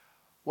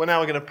Well,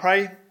 now we're going to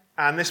pray,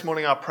 and this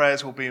morning our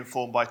prayers will be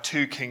informed by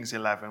 2 Kings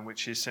 11,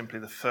 which is simply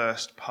the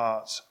first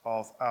part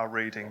of our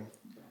reading.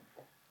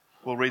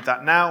 We'll read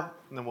that now,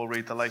 and then we'll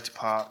read the later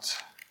part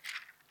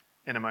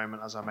in a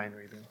moment as our main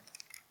reading.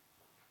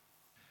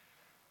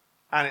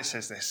 And it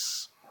says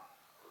this.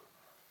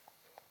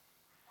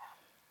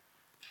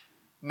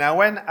 Now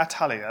when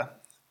Athaliah,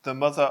 the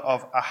mother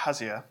of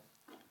Ahaziah,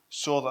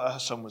 saw that her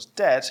son was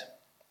dead,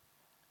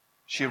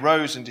 she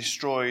arose and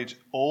destroyed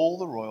all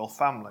the royal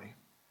family.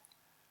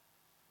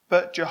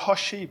 But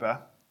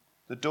Jehosheba,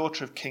 the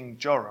daughter of King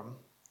Joram,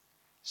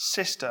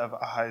 sister of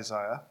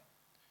Ahaziah,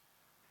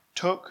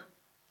 took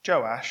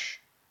Joash,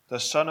 the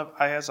son of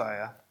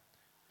Ahaziah,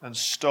 and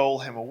stole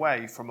him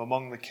away from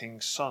among the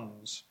king's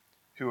sons,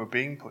 who were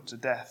being put to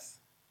death.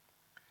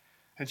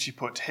 And she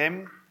put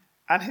him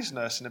and his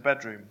nurse in a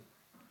bedroom.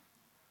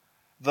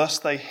 Thus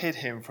they hid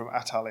him from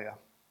Athaliah,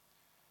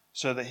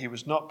 so that he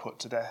was not put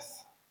to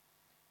death.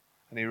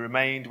 And he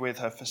remained with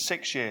her for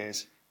 6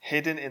 years,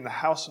 hidden in the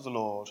house of the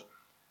Lord,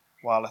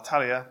 while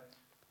Athaliah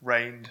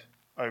reigned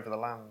over the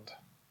land.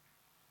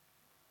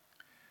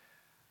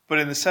 But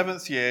in the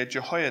 7th year,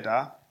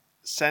 Jehoiada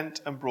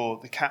sent and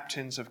brought the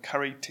captains of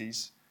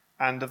Cherethites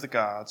and of the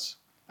guards,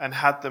 and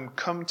had them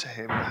come to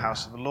him in the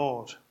house of the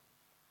Lord.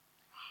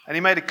 And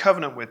he made a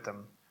covenant with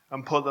them,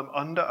 and put them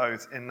under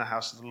oath in the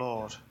house of the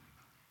Lord.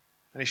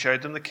 And he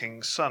showed them the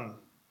king's son.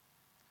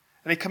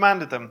 And he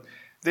commanded them,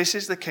 This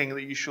is the thing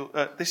that you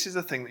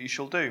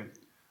shall do.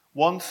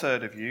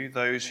 1/3 of you,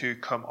 those who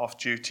come off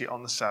duty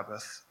on the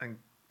Sabbath and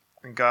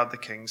guard the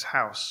king's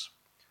house.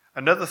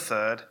 Another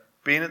third,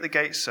 being at the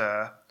gate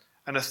Sur,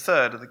 and a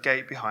third at the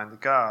gate behind the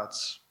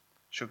guards,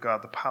 shall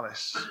guard the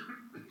palace.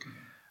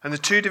 And the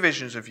 2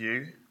 divisions of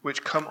you,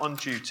 which come on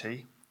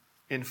duty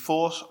in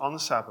force on the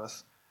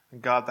Sabbath,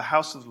 and guard the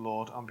house of the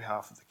Lord on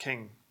behalf of the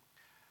king,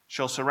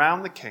 shall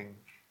surround the king,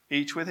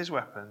 each with his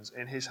weapons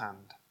in his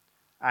hand,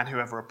 and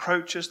whoever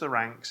approaches the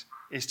ranks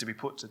is to be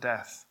put to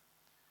death.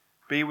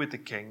 Be with the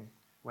king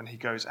when he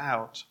goes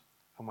out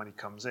and when he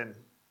comes in.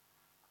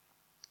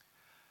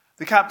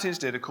 The captains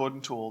did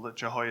according to all that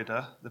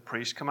Jehoiada the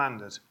priest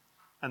commanded,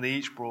 and they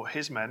each brought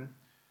his men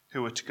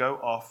who were to go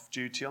off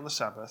duty on the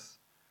Sabbath,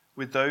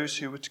 with those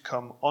who were to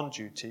come on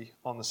duty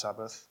on the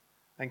Sabbath,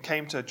 and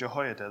came to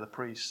Jehoiada the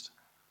priest.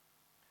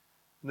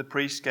 And the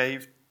priest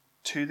gave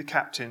to the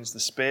captains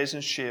the spears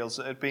and shields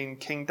that had been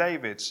King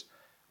David's,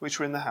 which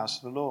were in the house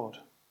of the Lord.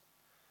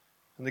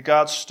 And the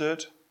guards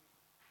stood,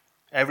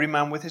 every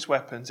man with his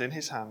weapons in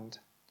his hand,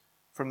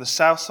 from the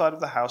south side of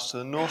the house to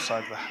the north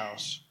side of the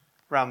house,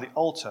 round the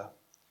altar,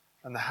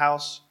 and the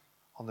house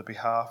on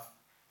behalf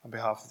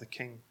of the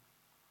king.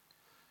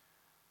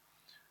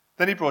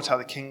 Then he brought out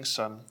the king's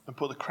son, and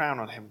put the crown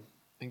on him,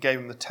 and gave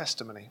him the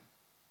testimony.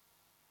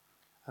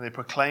 And they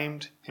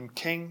proclaimed him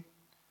king,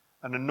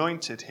 and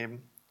anointed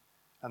him,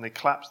 and they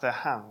clapped their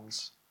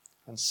hands,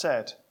 and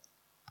said,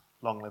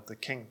 Long live the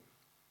king.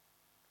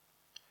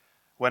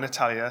 When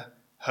Athaliah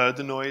heard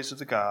the noise of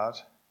the guard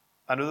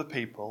and of the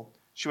people,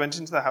 she went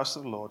into the house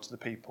of the Lord to the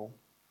people.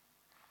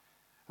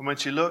 And when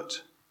she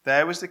looked,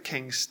 there was the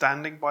king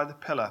standing by the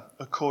pillar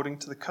according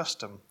to the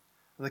custom,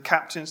 and the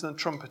captains and the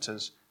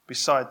trumpeters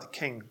beside the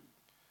king,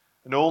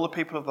 and all the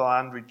people of the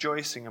land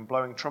rejoicing and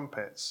blowing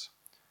trumpets.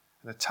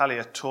 And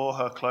Athaliah tore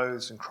her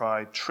clothes and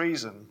cried,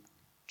 Treason,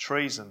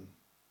 treason.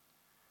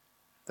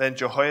 Then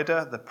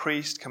Jehoiada the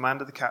priest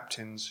commanded the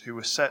captains who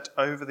were set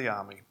over the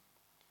army,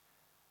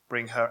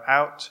 Bring her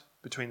out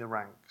between the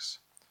ranks,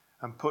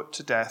 and put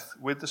to death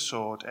with the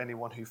sword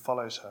anyone who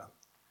follows her.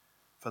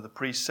 For the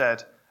priest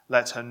said,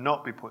 Let her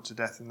not be put to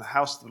death in the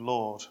house of the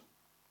Lord.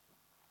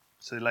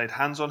 So they laid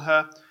hands on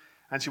her,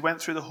 and she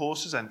went through the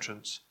horse's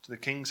entrance to the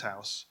king's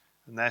house,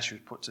 and there she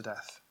was put to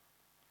death.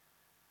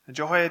 And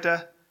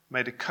Jehoiada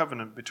made a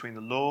covenant between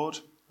the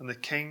Lord and the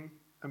king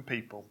and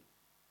people.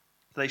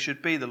 They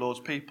should be the Lord's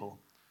people,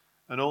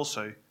 and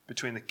also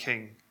between the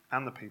king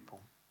and the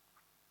people.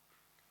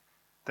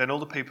 Then all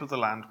the people of the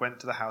land went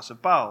to the house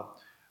of Baal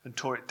and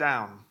tore it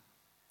down.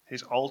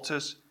 His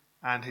altars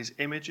and his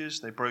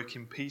images they broke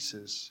in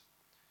pieces.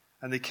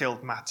 And they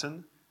killed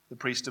Mattan, the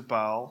priest of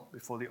Baal,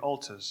 before the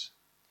altars.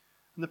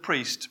 And the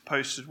priest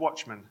posted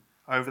watchmen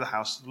over the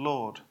house of the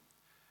Lord.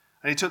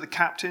 And he took the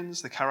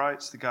captains, the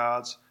Cherethites, the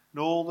guards,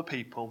 and all the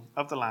people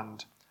of the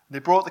land. And they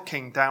brought the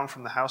king down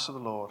from the house of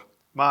the Lord,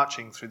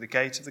 marching through the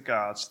gate of the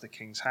guards to the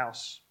king's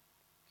house.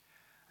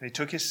 And he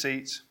took his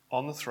seat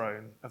on the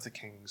throne of the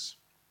kings.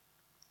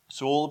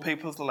 So all the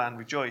people of the land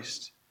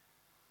rejoiced,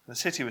 and the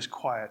city was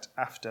quiet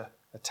after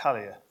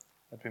Athaliah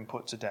had been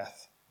put to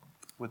death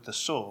with the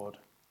sword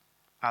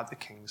at the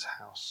king's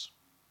house.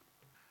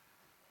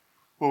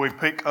 Well, we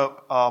pick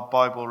up our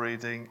Bible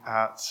reading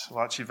at,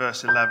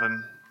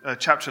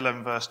 chapter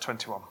 11, verse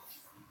 21.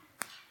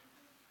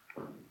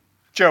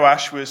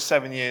 Joash was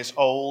 7 years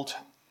old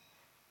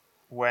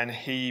when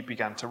he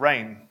began to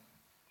reign.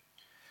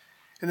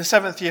 In the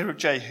 7th year of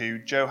Jehu,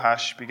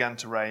 Joash began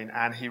to reign,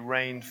 and he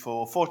reigned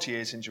for 40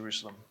 years in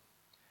Jerusalem.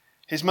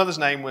 His mother's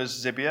name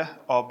was Zibiah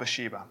of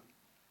Beersheba.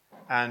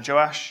 And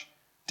Joash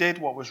did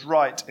what was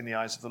right in the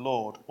eyes of the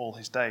Lord all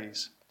his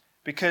days,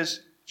 because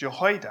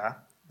Jehoiada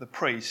the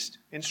priest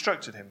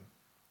instructed him.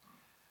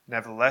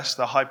 Nevertheless,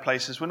 the high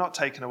places were not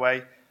taken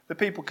away. The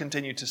people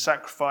continued to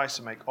sacrifice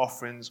and make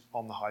offerings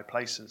on the high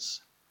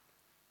places.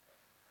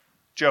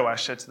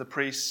 Joash said to the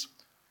priests,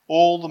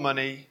 all the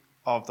money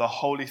of the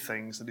holy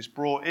things that is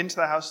brought into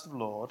the house of the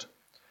Lord,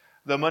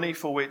 the money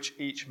for which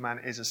each man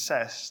is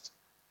assessed,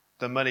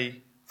 the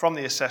money from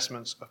the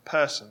assessments of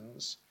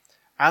persons,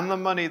 and the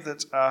money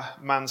that a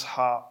man's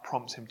heart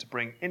prompts him to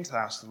bring into the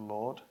house of the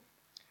Lord,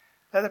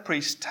 let the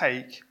priests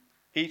take,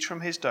 each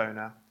from his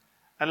donor,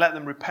 and let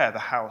them repair the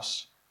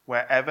house,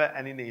 wherever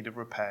any need of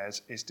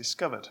repairs is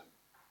discovered.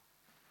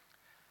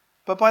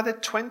 But by the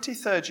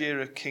 23rd year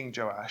of King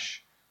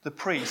Joash, the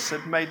priests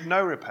had made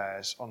no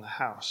repairs on the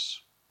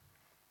house.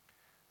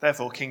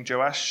 Therefore King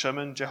Joash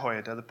summoned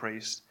Jehoiada the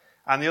priest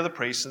and the other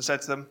priests and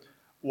said to them,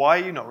 why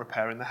are you not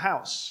repairing the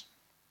house?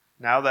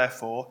 Now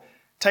therefore,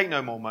 take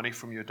no more money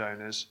from your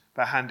donors,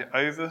 but hand it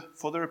over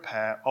for the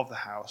repair of the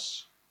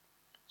house.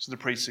 So the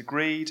priests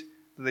agreed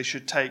that they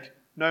should take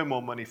no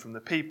more money from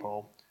the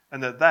people,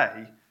 and that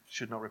they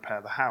should not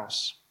repair the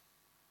house.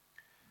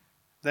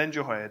 Then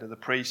Jehoiada the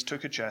priest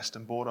took a chest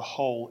and bored a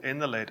hole in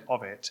the lid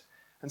of it,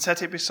 and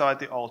set it beside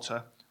the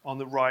altar on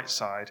the right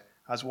side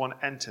as one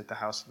entered the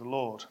house of the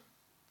Lord.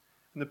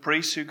 And the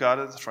priests who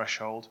guarded the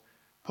threshold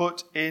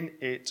put in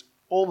it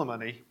all the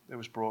money that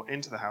was brought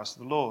into the house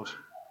of the Lord.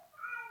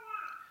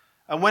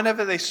 And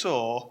whenever they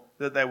saw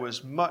that there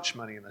was much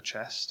money in the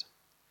chest,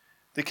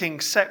 the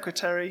king's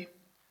secretary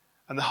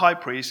and the high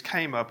priest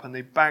came up, and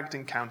they bagged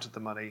and counted the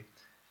money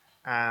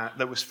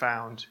that was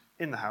found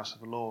in the house of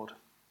the Lord.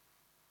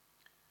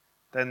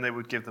 Then they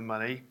would give the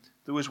money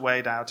that was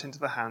weighed out into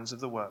the hands of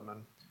the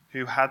workmen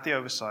who had the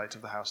oversight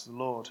of the house of the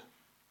Lord.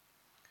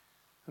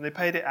 And they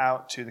paid it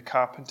out to the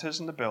carpenters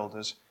and the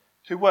builders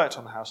who worked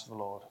on the house of the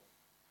Lord,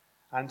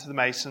 and to the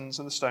masons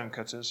and the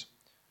stonecutters,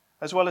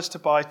 as well as to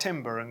buy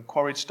timber and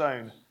quarried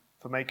stone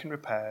for making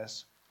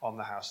repairs on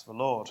the house of the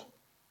Lord,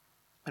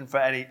 and for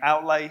any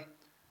outlay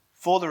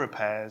for the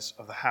repairs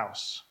of the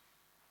house.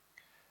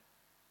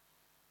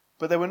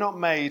 But they were not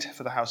made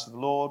for the house of the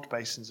Lord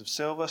basins of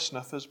silver,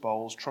 snuffers,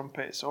 bowls,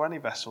 trumpets, or any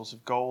vessels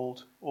of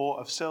gold or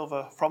of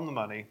silver from the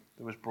money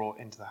that was brought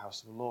into the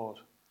house of the Lord.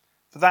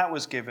 For that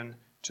was given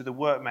to the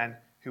workmen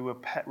who were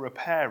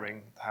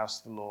repairing the house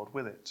of the Lord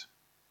with it.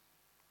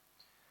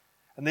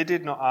 And they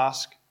did not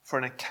ask for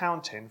an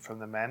accounting from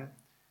the men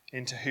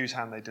into whose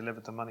hand they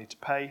delivered the money to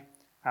pay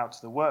out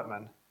to the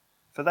workmen,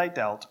 for they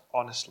dealt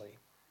honestly.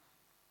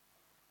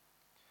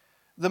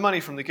 The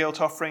money from the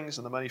guilt offerings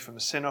and the money from the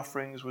sin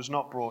offerings was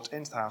not brought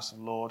into the house of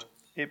the Lord.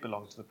 It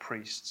belonged to the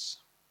priests.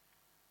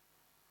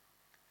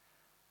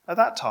 At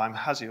that time,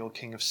 Hazael,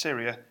 king of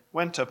Syria,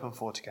 went up and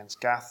fought against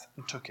Gath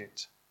and took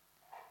it.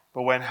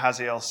 But when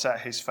Hazael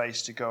set his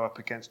face to go up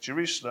against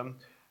Jerusalem,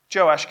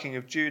 Joash, king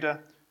of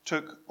Judah,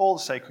 took all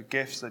the sacred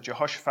gifts that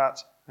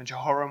Jehoshaphat and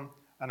Jehoram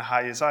and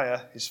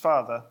Ahaziah, his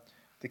father,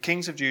 the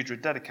kings of Judah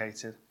had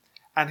dedicated,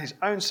 and his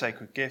own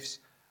sacred gifts,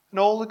 and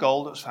all the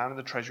gold that was found in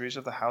the treasuries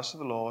of the house of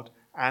the Lord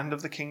and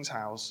of the king's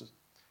house,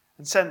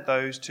 and sent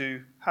those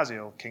to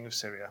Hazael, king of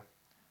Syria.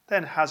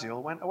 Then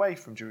Hazael went away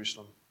from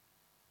Jerusalem.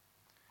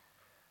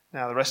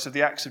 Now the rest of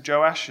the acts of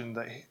Joash and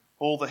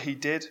all that he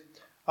did,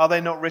 are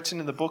they not written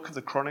in the book of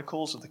the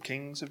Chronicles of the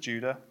kings of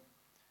Judah?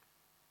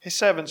 His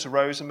servants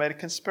arose and made a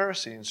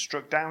conspiracy and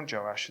struck down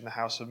Joash in the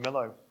house of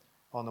Millo,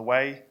 on the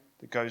way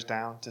that goes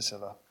down to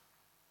Silla.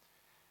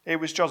 It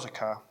was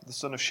Jozachar, the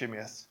son of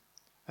Shimeath,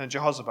 and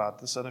Jehozabad,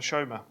 the son of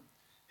Shomer,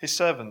 his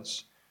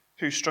servants,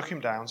 who struck him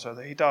down so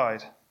that he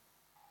died.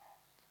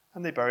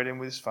 And they buried him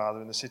with his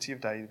father in the city of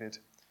David,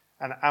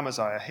 and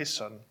Amaziah, his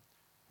son,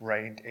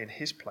 reigned in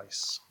his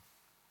place.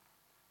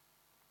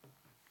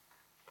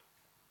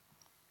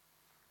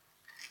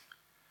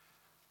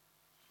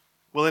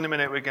 Well, in a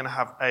minute, we're going to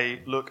have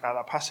a look at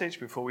that passage.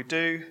 Before we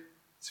do,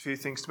 there's a few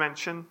things to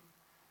mention.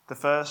 The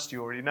first,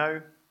 you already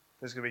know,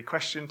 there's going to be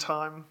question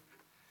time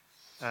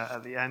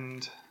at the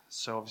end.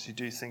 So obviously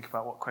do think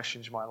about what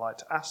questions you might like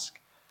to ask.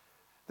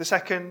 The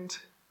second,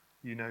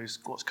 you know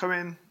what's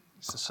coming.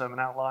 It's the sermon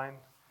outline,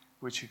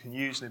 which you can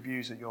use and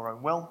abuse at your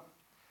own will.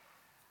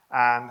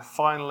 And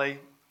finally,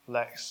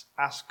 let's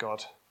ask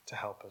God to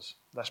help us.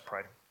 Let's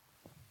pray.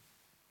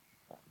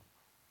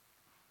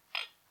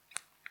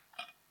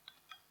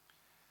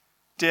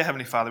 Dear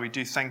Heavenly Father, we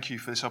do thank you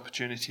for this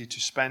opportunity to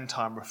spend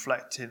time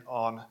reflecting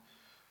on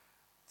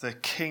the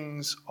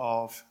kings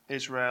of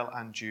Israel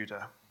and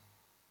Judah.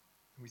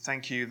 We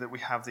thank you that we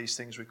have these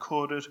things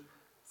recorded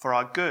for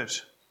our good,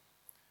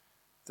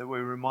 that we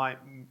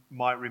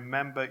might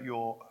remember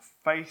your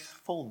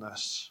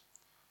faithfulness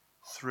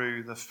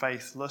through the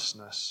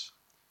faithlessness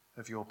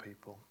of your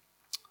people.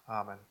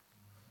 Amen.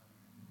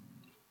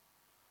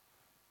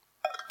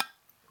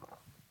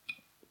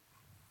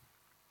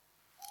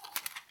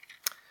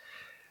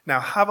 Now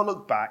have a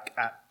look back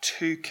at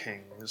 2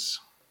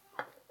 Kings,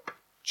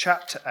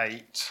 chapter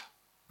 8,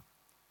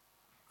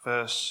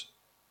 verse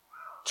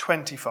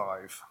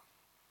 25.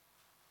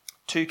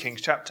 2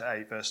 Kings, chapter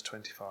 8, verse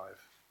 25.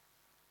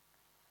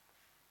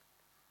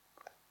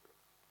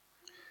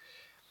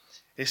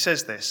 It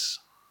says this: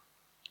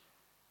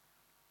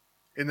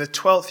 In the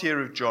 12th year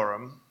of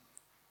Joram,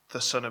 the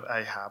son of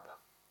Ahab,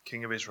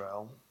 king of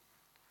Israel,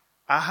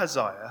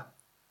 Ahaziah,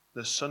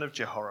 the son of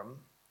Jehoram,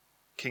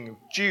 king of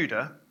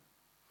Judah,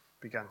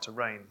 began to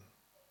reign.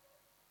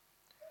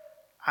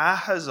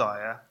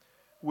 Ahaziah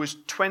was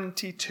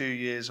 22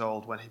 years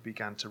old when he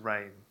began to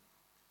reign,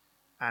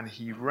 and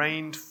he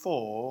reigned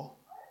for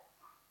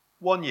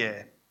 1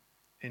 year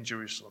in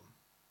Jerusalem.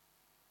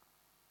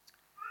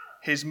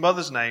 His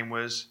mother's name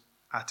was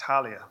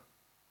Athaliah.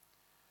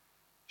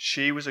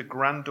 She was a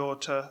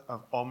granddaughter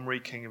of Omri,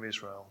 king of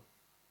Israel.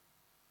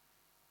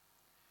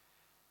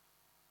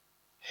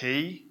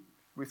 He,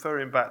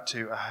 referring back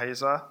to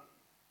Ahaziah,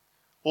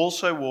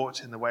 also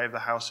walked in the way of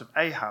the house of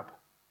Ahab,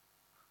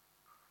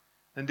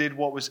 and did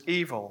what was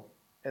evil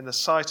in the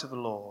sight of the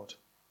Lord,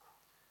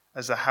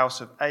 as the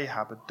house of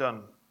Ahab had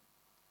done.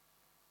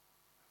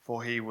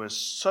 For he was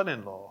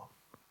son-in-law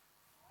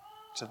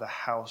to the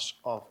house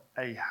of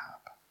Ahab.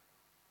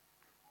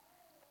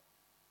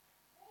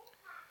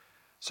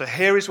 So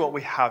here is what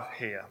we have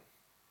here.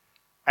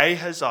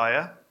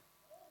 Ahaziah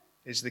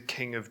is the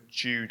king of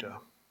Judah.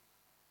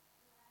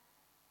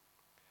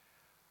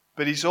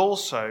 But he's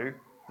also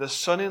the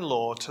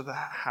son-in-law to the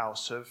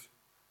house of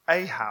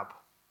Ahab,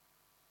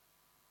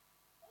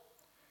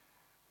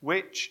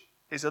 which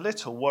is a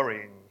little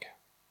worrying.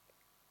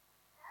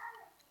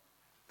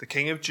 The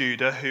king of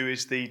Judah, who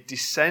is the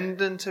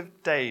descendant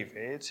of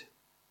David,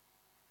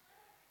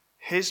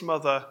 his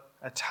mother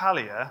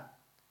Athaliah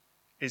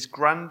is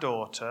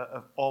granddaughter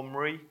of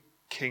Omri,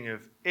 king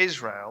of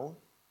Israel.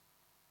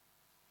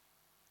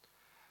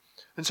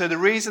 And so the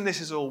reason this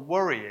is all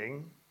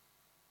worrying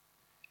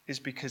is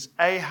because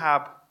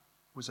Ahab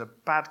was a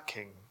bad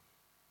king.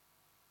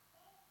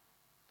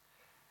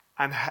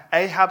 And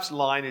Ahab's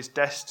line is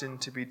destined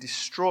to be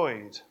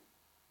destroyed.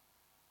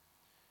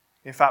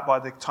 In fact, by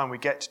the time we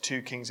get to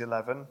 2 Kings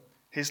 11,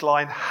 his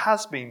line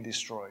has been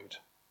destroyed.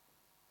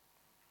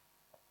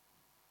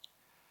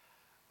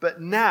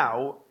 But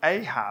now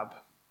Ahab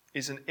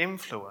is an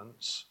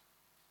influence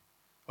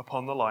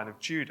upon the line of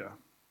Judah.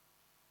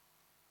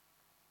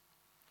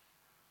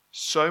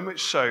 So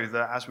much so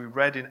that, as we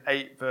read in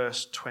 8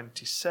 verse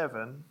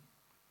 27,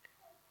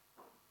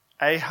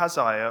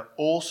 Ahaziah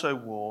also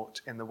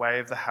walked in the way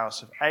of the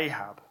house of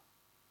Ahab,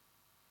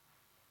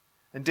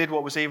 and did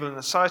what was evil in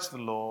the sight of the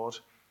Lord,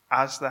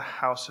 as the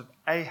house of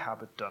Ahab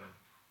had done.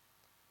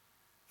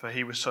 For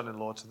he was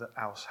son-in-law to the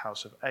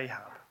house of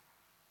Ahab.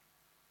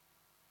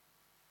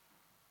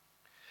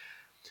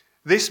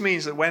 This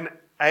means that when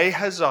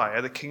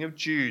Ahaziah, the king of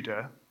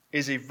Judah,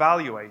 is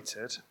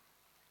evaluated,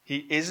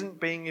 he isn't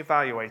being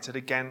evaluated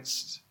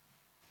against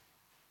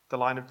the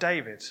line of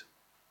David.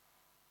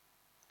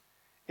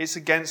 It's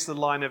against the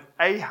line of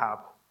Ahab,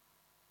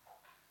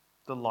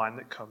 the line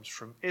that comes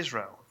from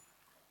Israel.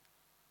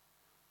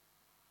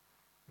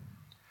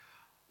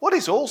 What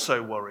is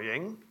also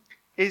worrying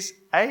is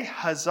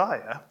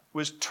Ahaziah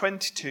was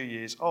 22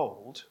 years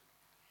old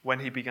when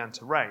he began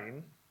to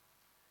reign,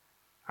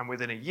 and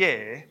within a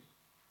year,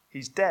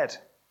 he's dead.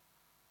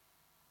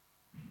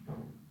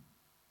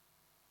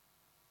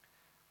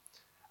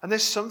 And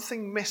there's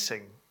something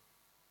missing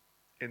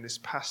in this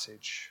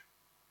passage.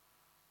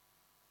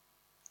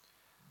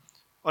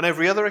 On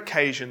every other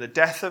occasion, the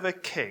death of a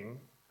king,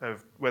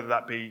 whether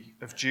that be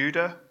of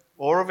Judah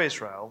or of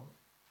Israel,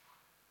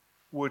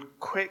 would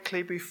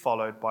quickly be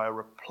followed by a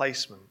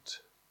replacement.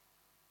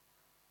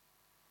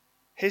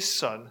 His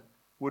son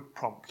would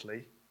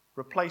promptly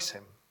replace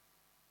him.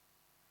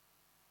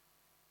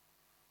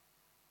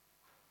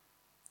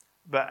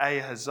 But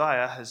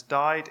Ahaziah has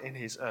died in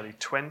his early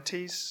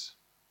 20s,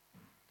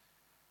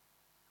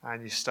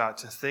 and you start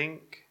to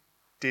think,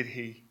 did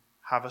he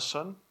have a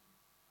son?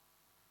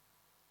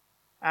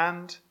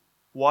 And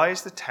why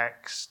is the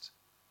text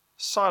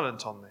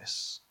silent on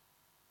this?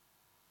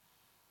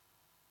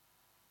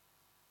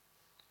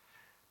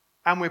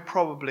 And we're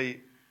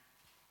probably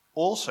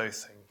also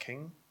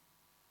thinking,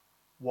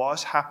 what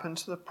has happened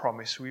to the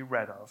promise we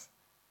read of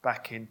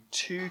back in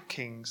 2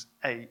 Kings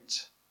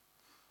 8,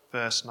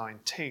 verse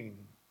 19,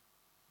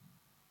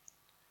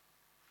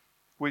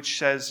 which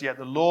says, Yet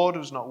the Lord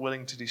was not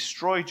willing to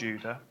destroy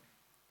Judah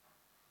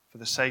for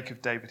the sake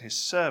of David his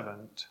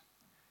servant,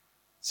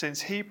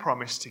 since he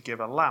promised to give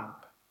a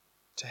lamp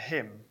to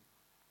him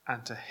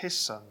and to his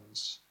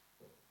sons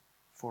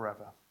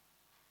forever.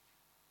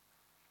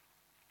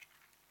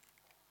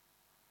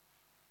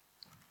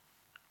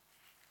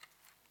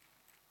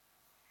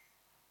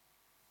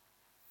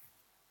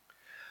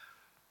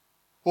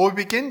 Well, we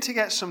begin to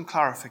get some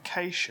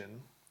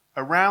clarification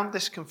around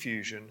this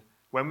confusion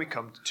when we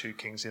come to 2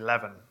 Kings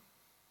 11.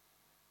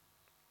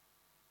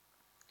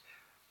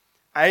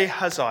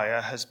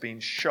 Ahaziah has been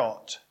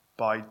shot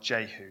by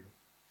Jehu.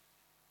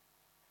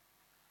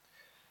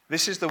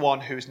 This is the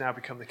one who has now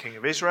become the king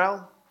of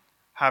Israel,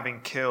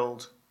 having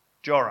killed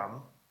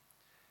Joram.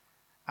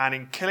 And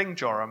in killing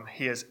Joram,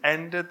 he has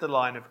ended the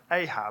line of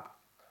Ahab,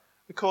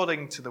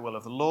 according to the will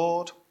of the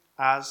Lord,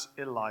 as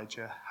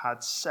Elijah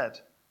had said.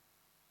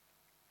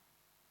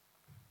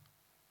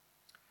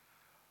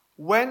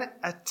 When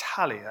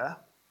Athaliah,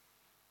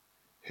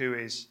 who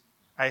is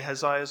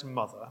Ahaziah's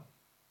mother,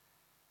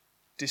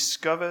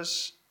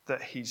 discovers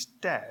that he's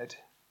dead,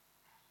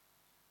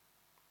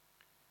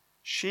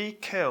 she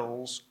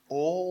kills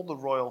all the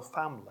royal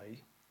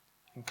family,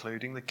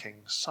 including the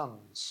king's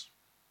sons.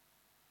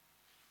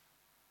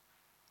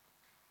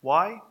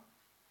 Why?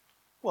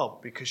 Well,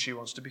 because she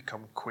wants to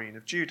become Queen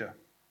of Judah.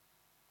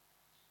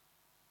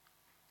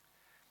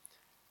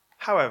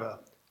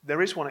 However,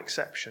 there is one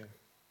exception.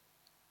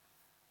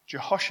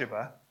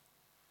 Jehoshaphat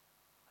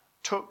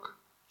took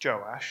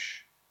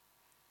Joash,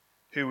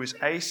 who was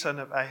a son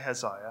of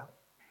Ahaziah,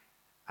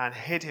 and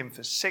hid him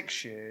for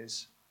 6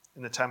 years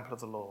in the temple of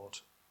the Lord.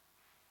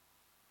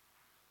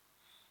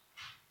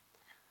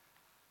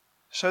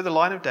 So the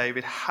line of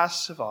David has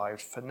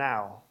survived for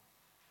now,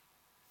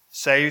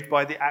 saved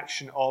by the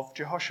action of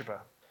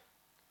Jehoshaphat,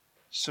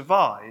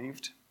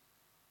 survived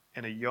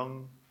in a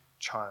young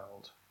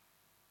child.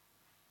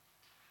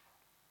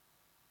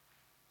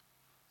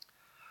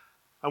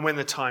 And when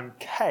the time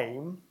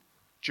came,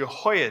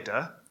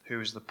 Jehoiada, who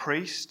was the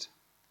priest,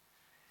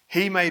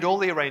 he made all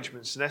the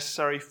arrangements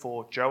necessary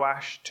for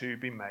Joash to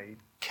be made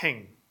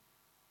king.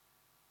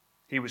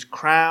 He was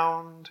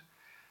crowned,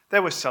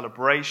 there were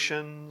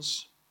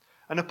celebrations,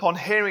 and upon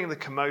hearing the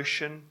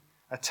commotion,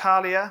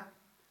 Athaliah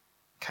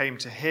came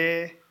to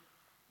hear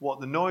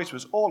what the noise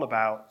was all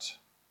about,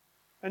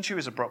 and she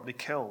was abruptly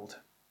killed.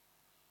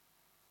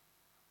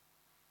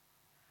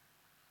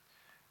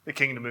 The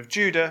kingdom of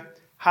Judah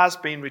has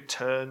been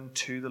returned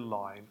to the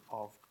line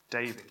of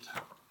David.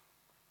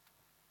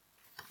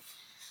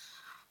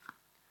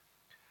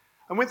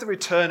 And with the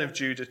return of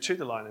Judah to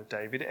the line of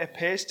David, it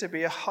appears to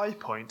be a high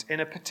point in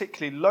a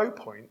particularly low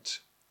point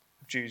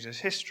of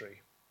Judah's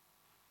history.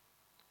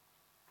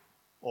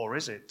 Or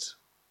is it?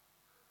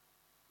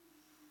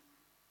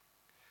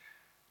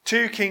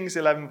 2 Kings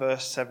 11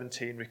 verse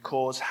 17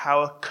 records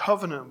how a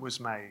covenant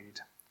was made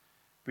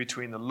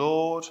between the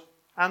Lord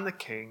and the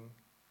king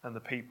and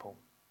the people.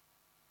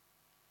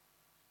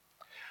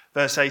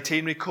 Verse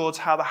 18 records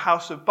how the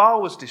house of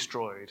Baal was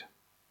destroyed,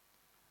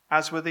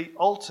 as were the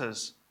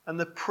altars, and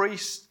the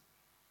priest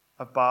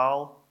of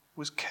Baal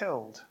was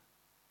killed.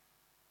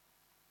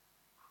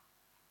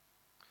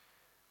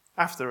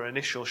 After an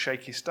initial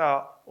shaky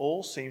start,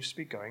 all seems to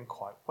be going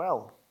quite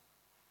well.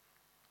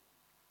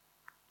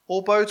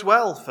 All bodes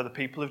well for the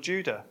people of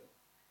Judah.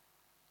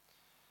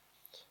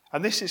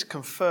 And this is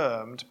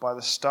confirmed by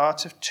the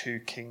start of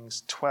 2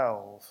 Kings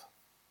 12.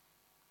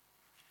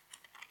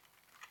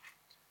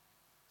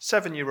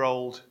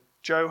 7-year-old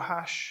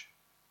Joash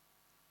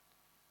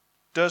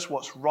does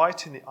what's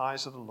right in the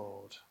eyes of the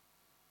Lord.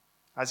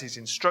 As he's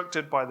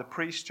instructed by the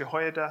priest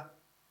Jehoiada,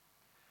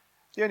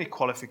 the only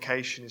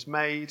qualification is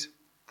made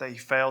that he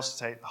fails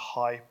to take the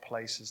high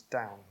places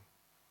down.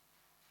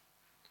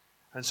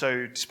 And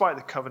so, despite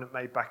the covenant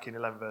made back in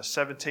 11 verse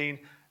 17,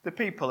 the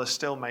people are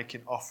still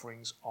making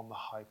offerings on the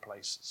high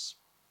places.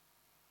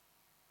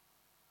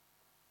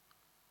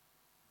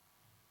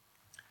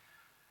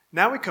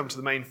 Now we come to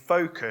the main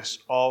focus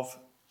of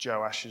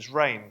Joash's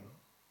reign.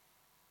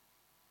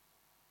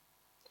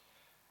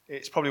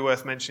 It's probably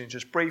worth mentioning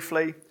just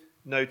briefly.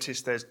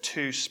 Notice there's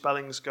 2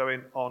 spellings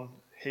going on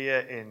here.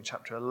 In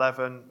chapter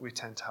 11, we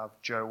tend to have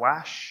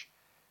Joash,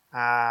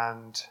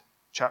 and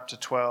chapter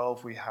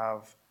 12, we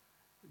have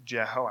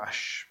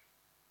Jehoash.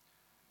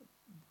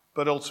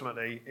 But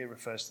ultimately, it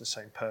refers to the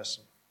same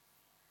person.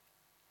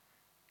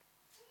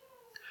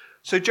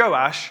 So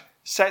Joash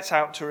sets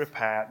out to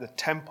repair the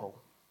temple.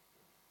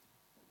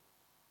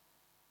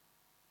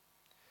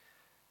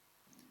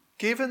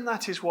 Given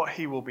that is what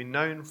he will be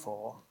known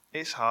for,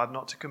 it's hard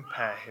not to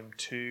compare him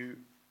to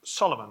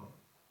Solomon.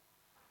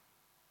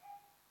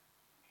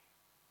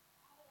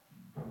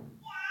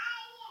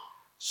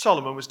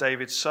 Solomon was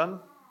David's son,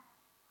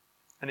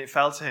 and it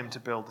fell to him to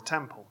build the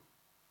temple.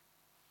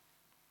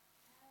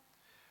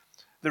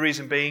 The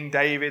reason being,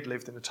 David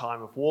lived in a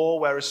time of war,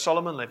 whereas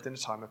Solomon lived in a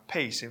time of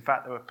peace. In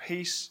fact, there was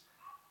peace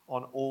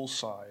on all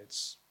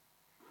sides.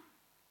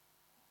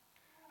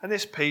 And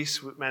this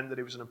peace meant that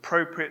it was an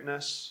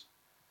appropriateness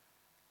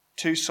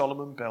to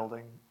Solomon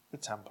building the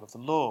temple of the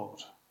Lord.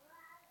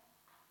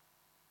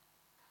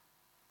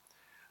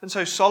 And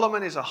so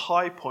Solomon is a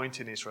high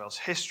point in Israel's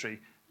history,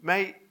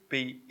 may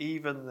be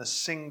even the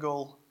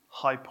single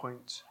high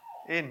point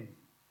in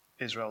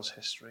Israel's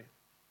history.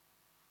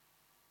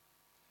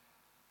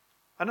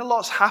 And a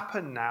lot's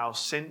happened now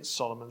since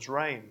Solomon's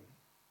reign.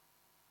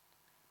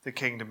 The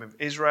kingdom of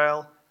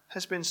Israel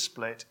has been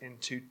split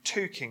into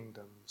 2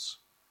 kingdoms.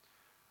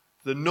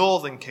 The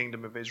northern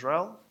kingdom of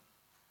Israel,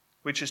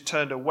 which has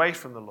turned away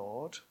from the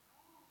Lord,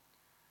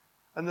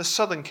 and the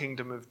southern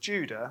kingdom of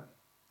Judah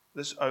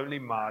that's only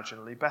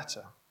marginally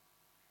better.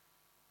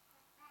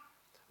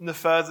 And the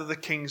further the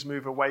kings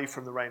move away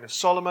from the reign of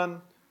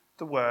Solomon,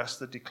 the worse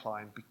the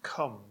decline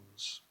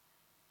becomes.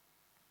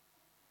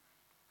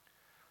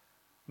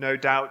 No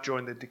doubt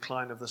during the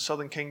decline of the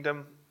southern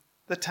kingdom,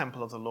 the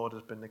temple of the Lord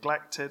has been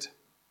neglected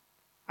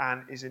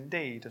and is in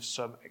need of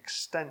some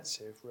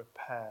extensive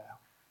repair.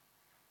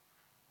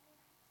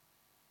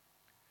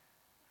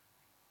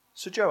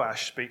 So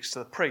Joash speaks to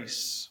the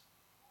priests.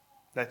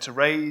 They're to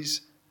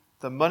raise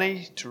the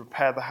money to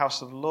repair the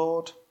house of the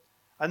Lord,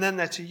 and then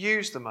they're to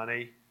use the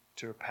money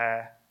to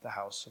repair the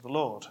house of the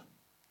Lord.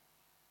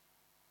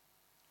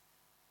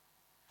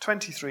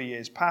 23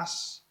 years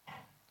pass,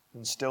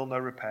 and still no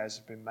repairs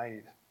have been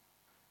made.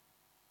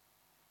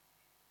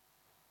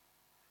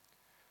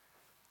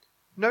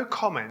 No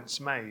comments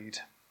made.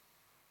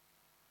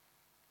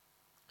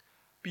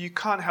 But you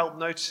can't help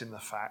noticing the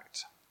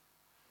fact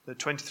that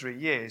 23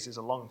 years is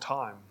a long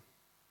time.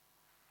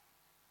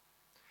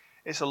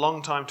 It's a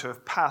long time to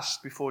have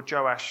passed before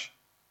Joash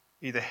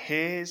either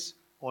hears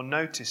or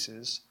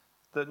notices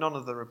that none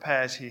of the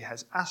repairs he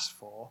has asked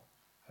for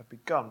have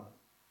begun.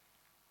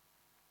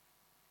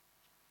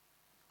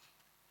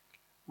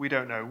 We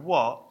don't know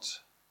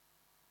what,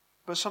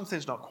 but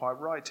something's not quite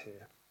right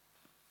here.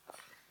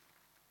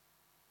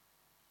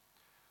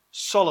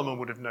 Solomon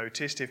would have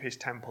noticed if his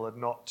temple had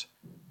not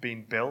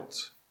been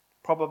built,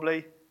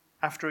 probably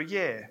after a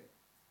year,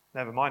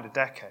 never mind a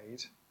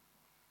decade.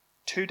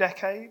 2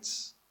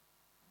 decades?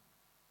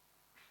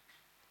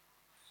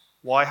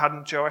 Why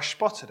hadn't Joash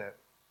spotted it?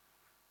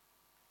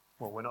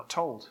 Well, we're not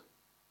told.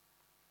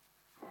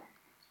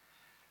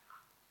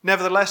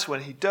 Nevertheless,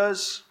 when he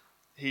does,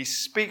 he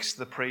speaks to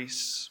the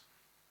priests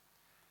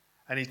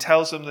and he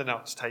tells them they're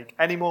not to take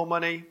any more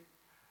money.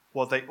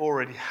 What they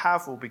already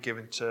have will be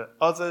given to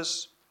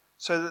others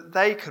so that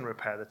they can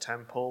repair the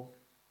temple,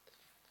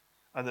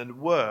 and then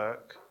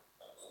work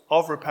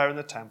of repairing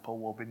the temple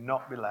will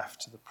not be left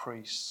to the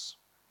priests.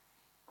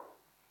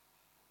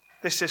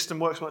 This system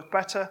works much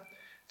better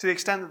to the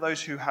extent that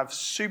those who have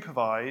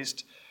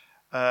supervised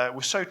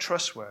were so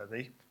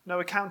trustworthy, no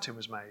accounting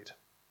was made.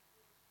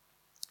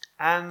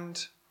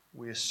 And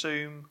we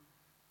assume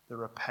the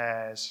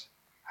repairs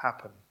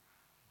happen.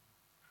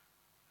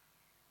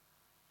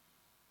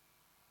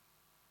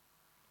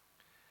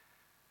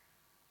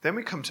 Then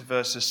we come to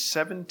verses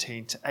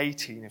 17 to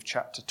 18 of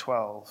chapter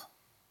 12,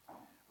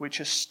 which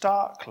are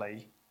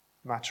starkly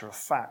matter of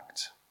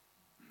fact.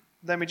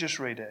 Let me just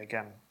read it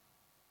again.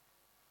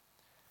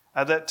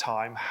 At that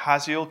time,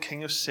 Hazael,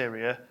 king of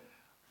Syria,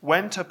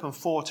 went up and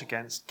fought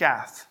against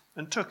Gath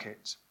and took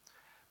it.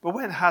 But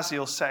when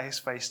Hazael set his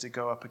face to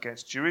go up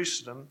against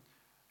Jerusalem,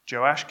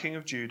 Joash, king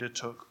of Judah,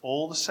 took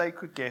all the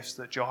sacred gifts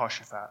that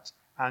Jehoshaphat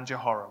and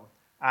Jehoram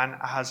and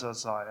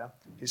Ahaziah,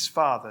 his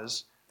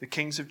fathers, the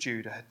kings of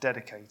Judah, had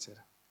dedicated,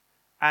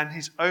 and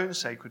his own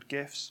sacred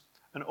gifts,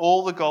 and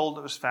all the gold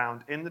that was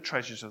found in the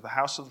treasures of the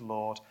house of the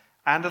Lord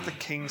and of the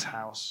king's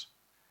house,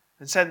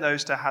 and sent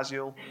those to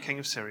Hazael, king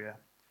of Syria.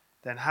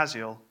 Then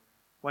Hazael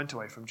went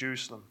away from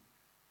Jerusalem.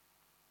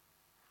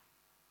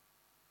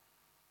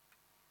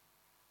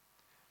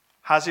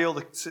 Hazael,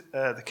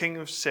 the king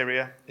of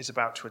Syria, is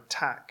about to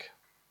attack.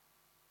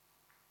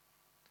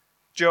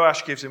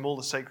 Joash gives him all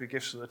the sacred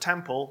gifts from the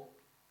temple,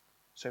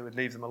 so he would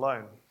leave them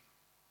alone.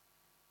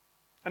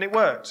 And it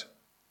worked.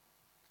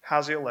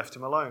 Hazael left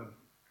him alone.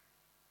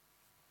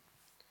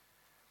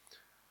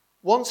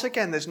 Once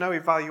again, there's no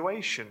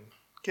evaluation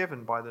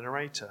given by the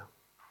narrator.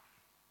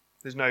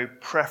 There's no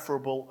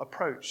preferable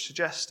approach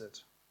suggested.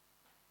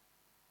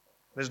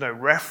 There's no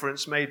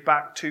reference made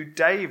back to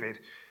David,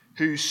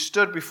 who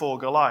stood before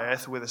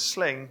Goliath with a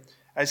sling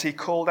as he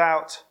called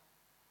out,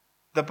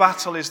 "The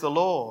battle is the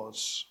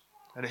Lord's,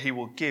 and he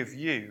will give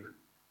you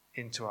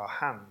into our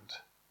hand."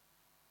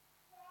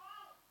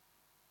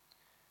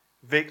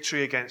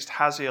 Victory against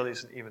Hazael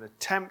isn't even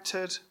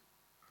attempted.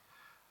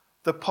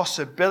 The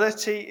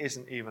possibility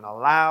isn't even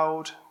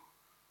allowed.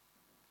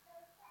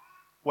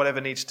 Whatever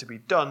needs to be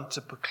done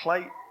to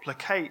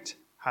placate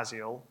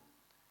Hazael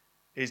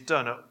is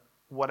done at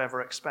whatever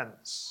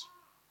expense.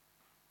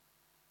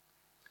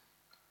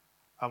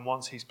 And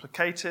once he's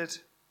placated,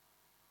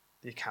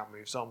 the account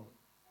moves on.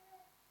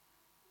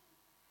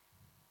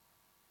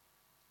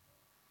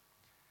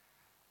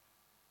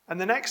 And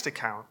the next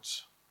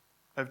account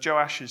of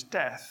Joash's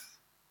death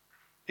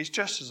is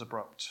just as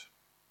abrupt.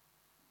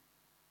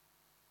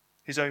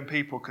 His own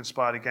people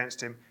conspired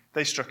against him.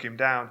 They struck him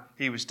down.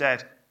 He was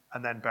dead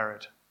and then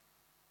buried.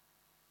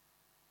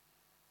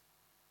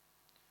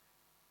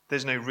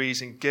 There's no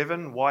reason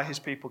given why his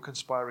people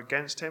conspire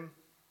against him.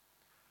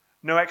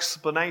 No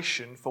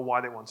explanation for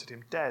why they wanted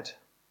him dead.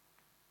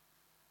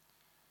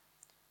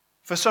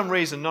 For some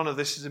reason, none of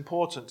this is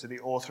important to the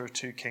author of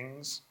 2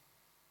 Kings.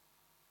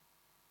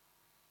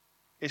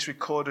 It's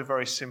recorded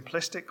very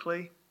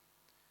simplistically,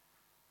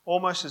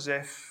 almost as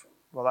if,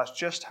 well, that's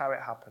just how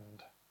it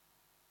happened.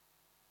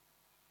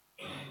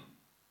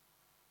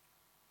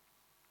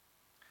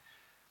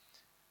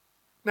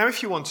 Now,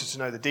 if you wanted to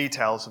know the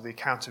details of the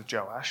account of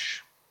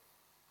Joash,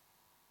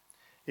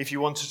 if you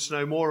wanted to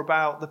know more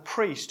about the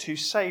priest who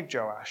saved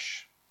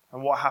Joash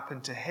and what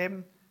happened to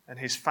him and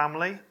his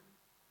family,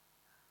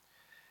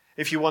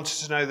 if you wanted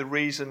to know the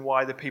reason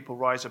why the people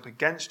rise up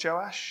against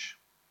Joash,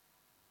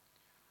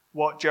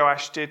 what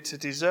Joash did to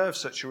deserve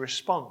such a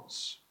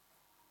response,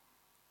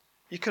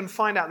 you can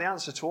find out the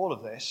answer to all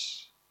of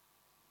this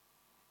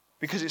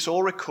because it's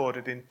all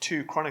recorded in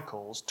 2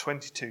 Chronicles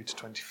 22 to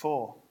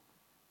 24.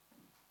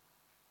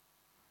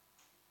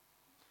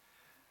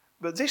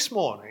 But this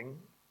morning,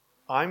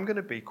 I'm going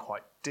to be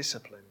quite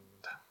disciplined.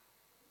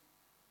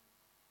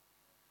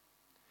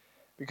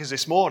 Because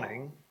this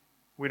morning,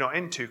 we're not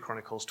in 2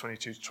 Chronicles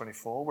 22 to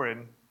 24, we're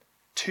in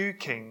 2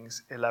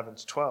 Kings 11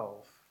 to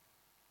 12.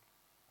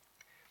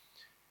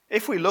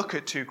 If we look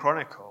at 2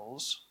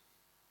 Chronicles,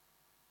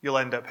 you'll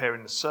end up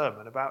hearing a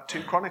sermon about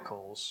 2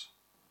 Chronicles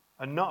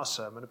and not a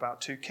sermon about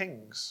 2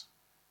 Kings.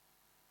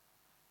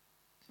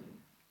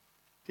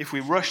 If we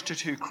rush to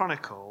 2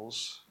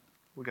 Chronicles,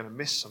 we're going to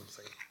miss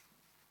something.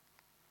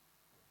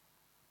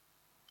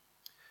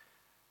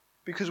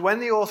 Because when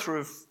the author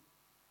of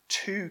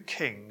 2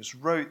 Kings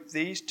wrote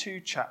these 2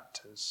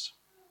 chapters,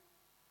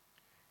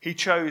 he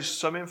chose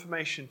some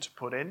information to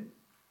put in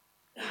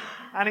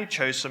and he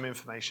chose some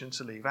information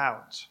to leave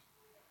out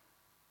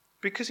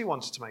because he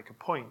wanted to make a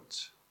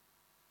point.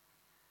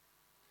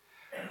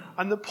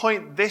 And the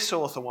point this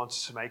author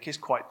wanted to make is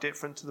quite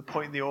different to the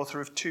point the author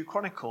of 2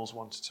 Chronicles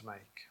wanted to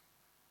make.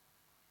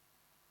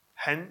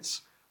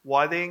 Hence,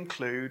 why they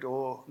include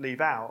or leave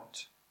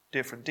out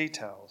different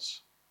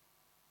details.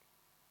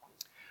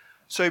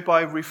 So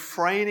by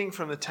refraining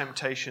from the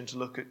temptation to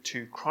look at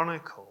 2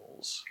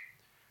 Chronicles,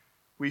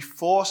 we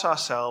force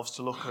ourselves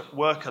to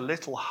work a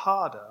little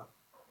harder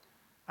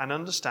and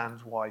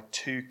understand why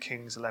 2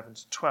 Kings 11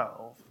 to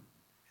 12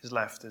 is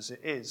left as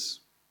it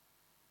is.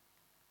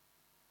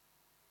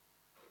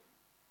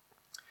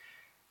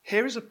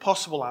 Here is a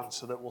possible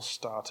answer that will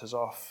start us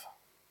off.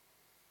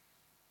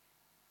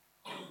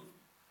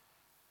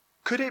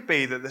 Could it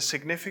be that the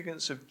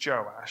significance of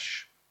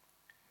Joash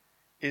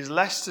is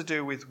less to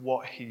do with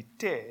what he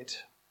did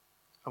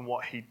and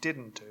what he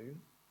didn't do?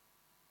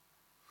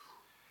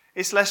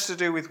 It's less to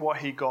do with what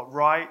he got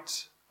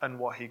right and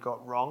what he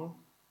got wrong.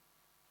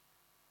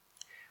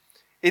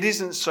 It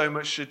isn't so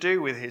much to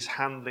do with his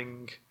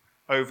handing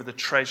over the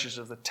treasures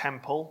of the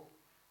temple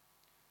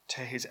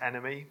to his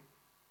enemy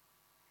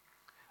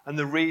and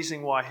the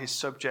reason why his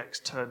subjects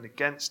turned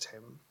against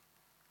him.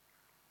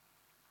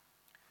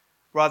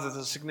 Rather,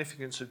 the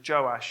significance of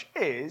Joash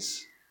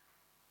is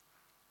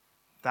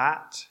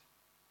that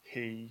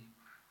he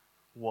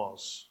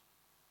was.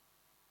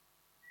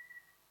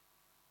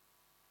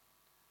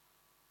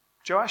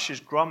 Joash's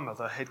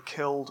grandmother had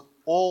killed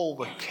all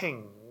the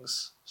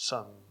king's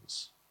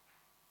sons.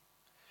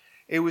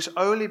 It was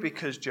only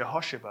because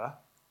Jehoshaphat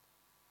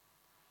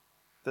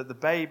that the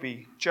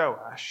baby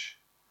Joash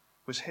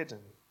was hidden.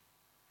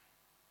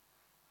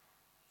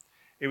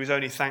 It was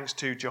only thanks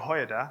to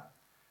Jehoiada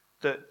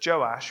that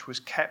Joash was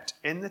kept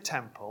in the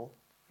temple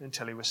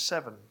until he was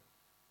 7.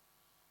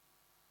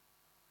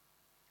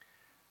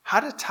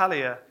 Had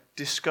Athaliah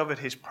discovered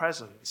his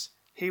presence,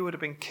 he would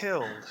have been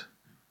killed,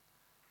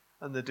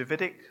 and the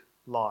Davidic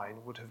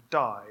line would have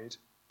died,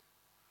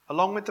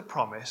 along with the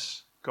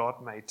promise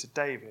God made to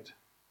David.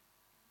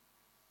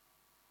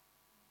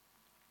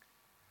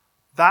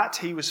 That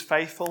he was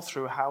faithful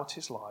throughout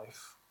his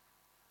life,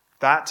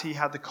 that he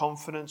had the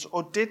confidence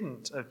or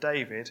didn't of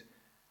David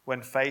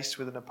when faced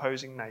with an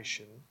opposing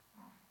nation,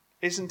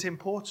 isn't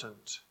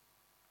important.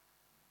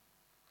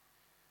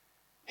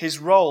 His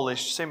role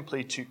is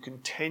simply to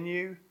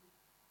continue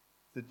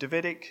the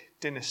Davidic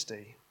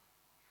dynasty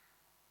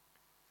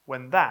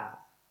when that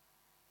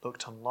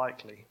looked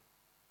unlikely.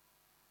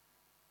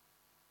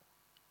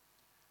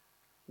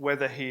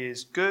 Whether he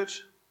is good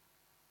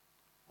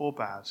or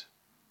bad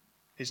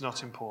is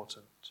not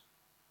important.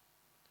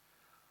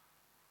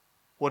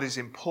 What is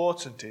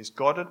important is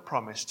God had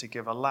promised to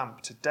give a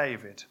lamp to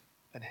David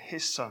and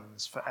his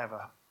sons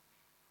forever.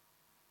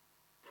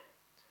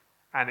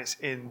 And it's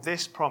in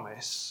this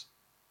promise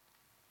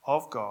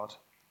of God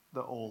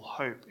that all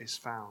hope is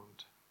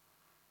found.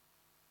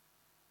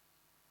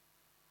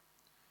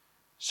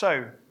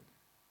 So,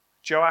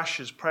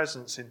 Joash's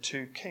presence in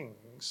 2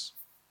 Kings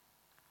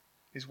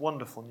is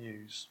wonderful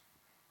news.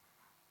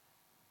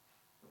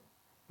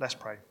 Let's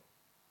pray.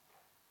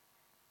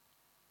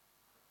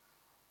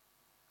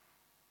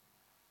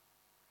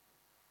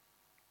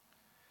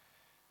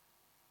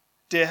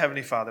 Dear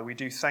Heavenly Father, we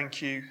do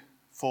thank you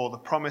for the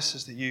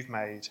promises that you've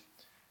made,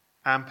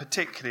 and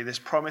particularly this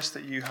promise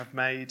that you have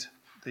made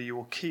that you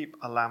will keep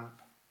a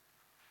lamp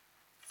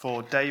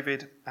for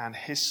David and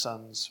his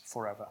sons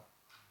forever.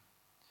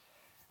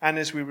 And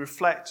as we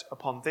reflect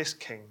upon this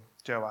king,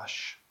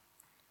 Joash,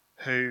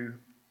 who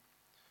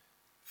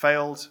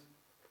failed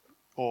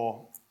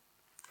or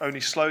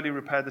only slowly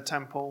repaired the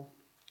temple,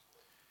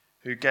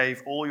 who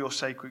gave all your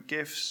sacred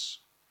gifts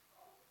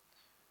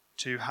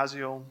to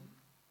Hazael,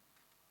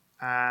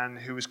 and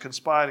who was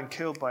conspired and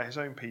killed by his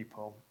own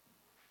people,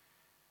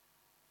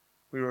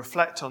 we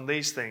reflect on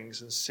these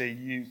things and see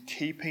you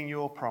keeping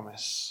your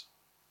promise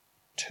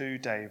to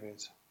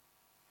David,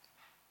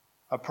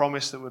 a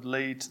promise that would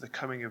lead to the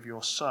coming of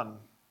your son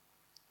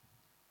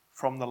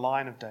from the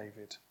line of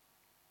David,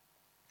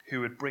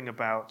 who would bring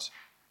about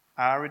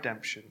our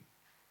redemption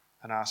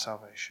and our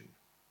salvation.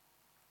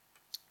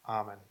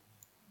 Amen.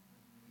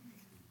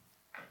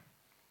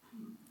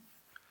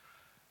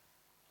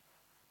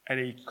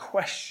 Any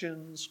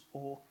questions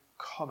or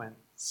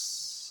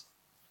comments?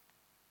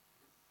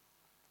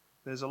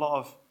 there's a lot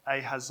of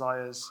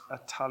Ahaziahs,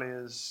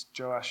 Ataliahs,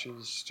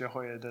 Joash's,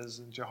 Jehoiada's,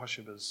 and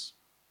Jehoshabe's.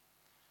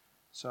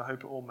 So I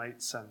hope it all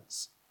made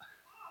sense.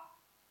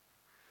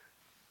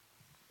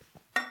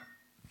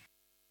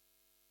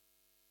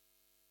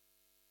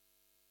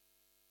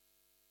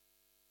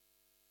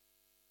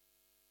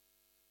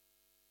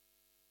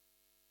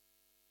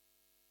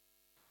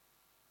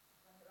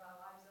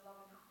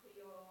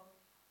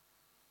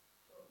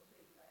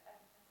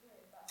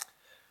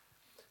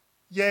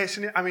 Yes,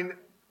 I mean,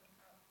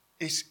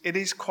 it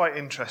is quite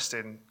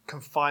interesting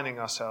confining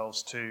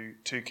ourselves to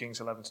 2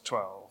 Kings 11 to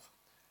 12,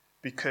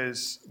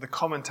 because the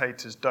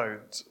commentators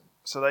don't.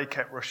 So they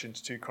kept rushing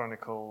to 2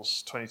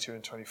 Chronicles 22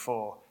 and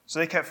 24. So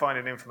they kept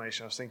finding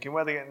information. I was thinking,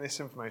 where are they getting this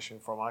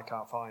information from? I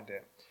can't find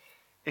it.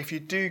 If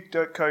you do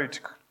go to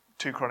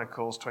 2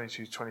 Chronicles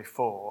 22 to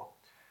 24,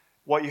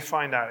 what you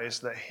find out is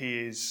that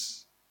he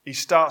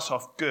starts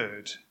off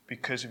good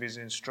because of his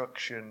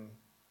instruction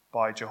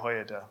by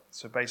Jehoiada.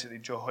 So basically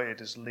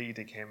Jehoiada's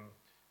leading him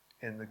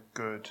in the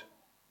good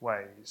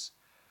ways.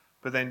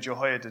 But then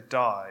Jehoiada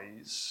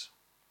dies,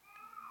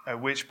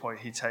 at which point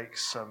he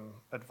takes some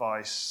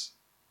advice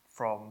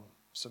from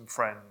some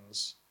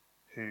friends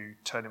who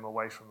turn him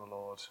away from the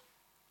Lord.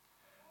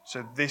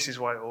 So this is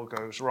why it all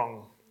goes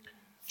wrong.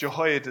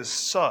 Jehoiada's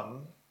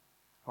son,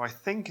 who I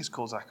think is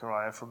called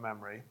Zechariah from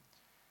memory,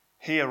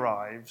 he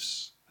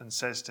arrives and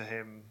says to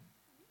him,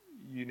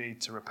 you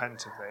need to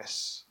repent of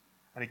this.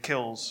 And he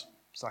kills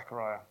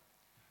Zechariah.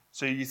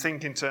 So you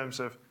think in terms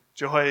of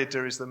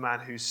Jehoiada is the man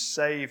who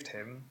saved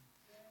him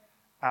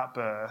at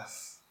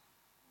birth,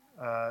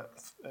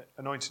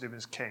 anointed him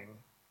as king,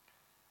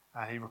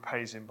 and he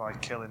repays him by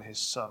killing his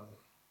son.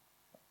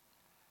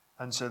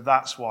 And so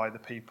that's why the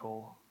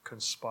people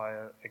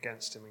conspire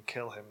against him and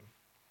kill him.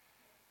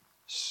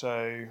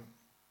 So,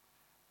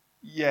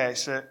 yeah,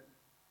 it's an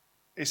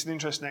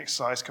interesting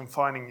exercise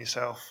confining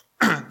yourself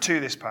to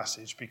this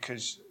passage,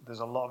 because there's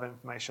a lot of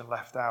information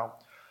left out.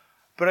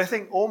 But I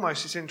think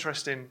almost it's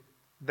interesting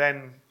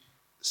then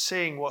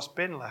seeing what's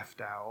been left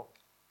out,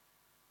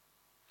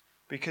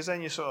 because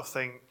then you sort of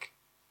think,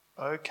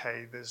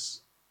 okay,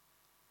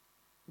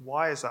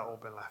 why has that all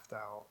been left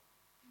out?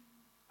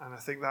 And I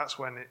think that's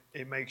when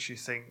it makes you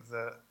think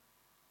that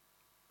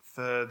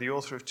for the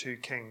author of 2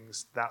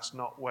 Kings, that's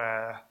not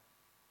where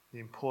the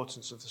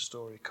importance of the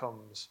story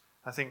comes.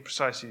 I think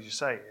precisely as you're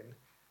saying,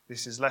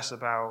 this is less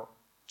about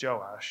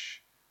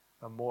Joash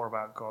and more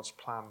about God's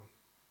plan.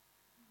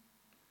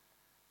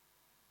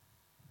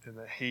 And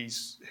that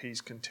he's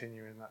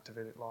continuing that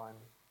Davidic line.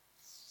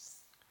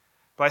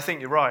 But I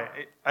think you're right.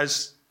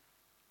 As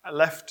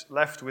left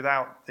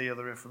without the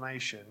other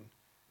information,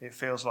 it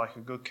feels like a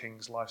good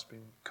king's life's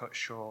been cut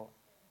short.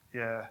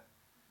 Yeah,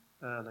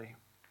 early.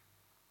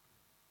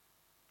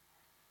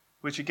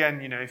 Which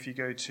again, if you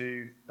go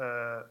to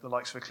the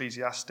likes of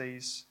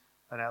Ecclesiastes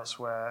and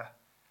elsewhere,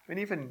 I mean,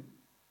 even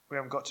we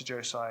haven't got to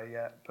Josiah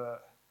yet,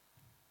 but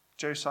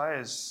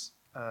Josiah's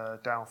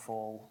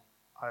downfall,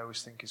 I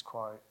always think, is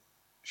quite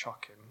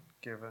shocking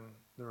given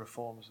the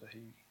reforms that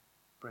he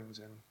brings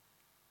in.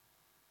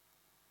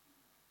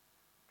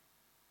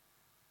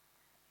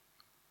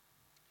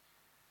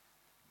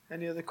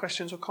 Any other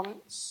questions or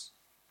comments?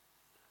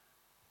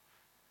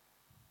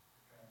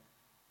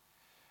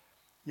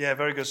 Yeah,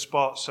 very good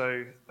spot.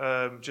 So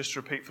just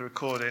to repeat for the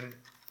recording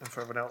and for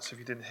everyone else if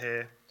you didn't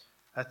hear,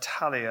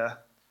 Athaliah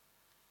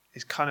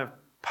is kind of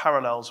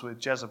parallels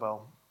with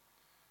Jezebel.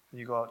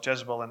 You've got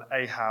Jezebel and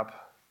Ahab,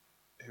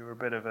 who are a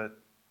bit of a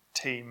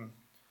team.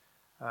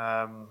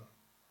 And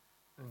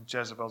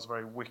Jezebel's a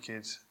very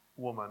wicked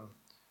woman.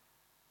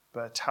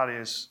 But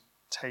Athaliah's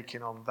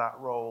taking on that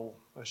role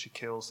as she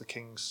kills the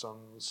king's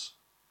sons.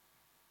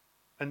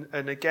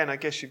 And again, I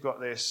guess you've got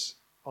this,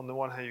 on the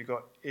one hand you've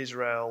got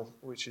Israel,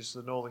 which is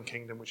the northern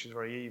kingdom, which is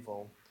very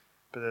evil.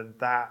 But then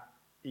that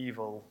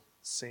evil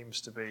seems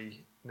to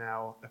be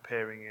now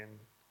appearing in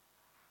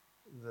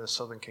the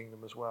southern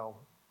kingdom as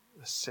well.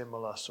 A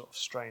similar sort of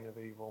strain of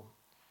evil,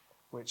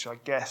 which I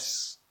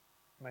guess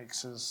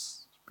makes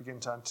us begin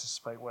to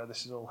anticipate where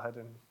this is all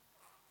heading.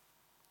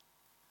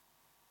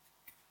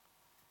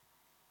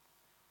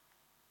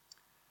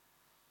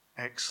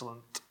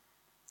 Excellent.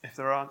 If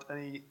there aren't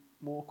any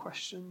more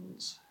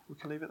questions, we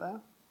can leave it there.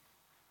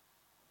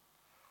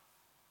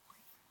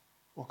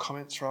 Or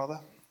comments, rather.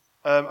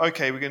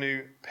 Okay, we're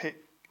going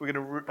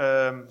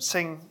to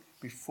sing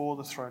Before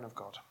the Throne of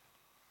God.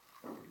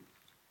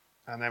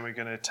 And then we're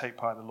going to take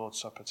part in the Lord's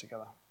Supper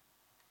together.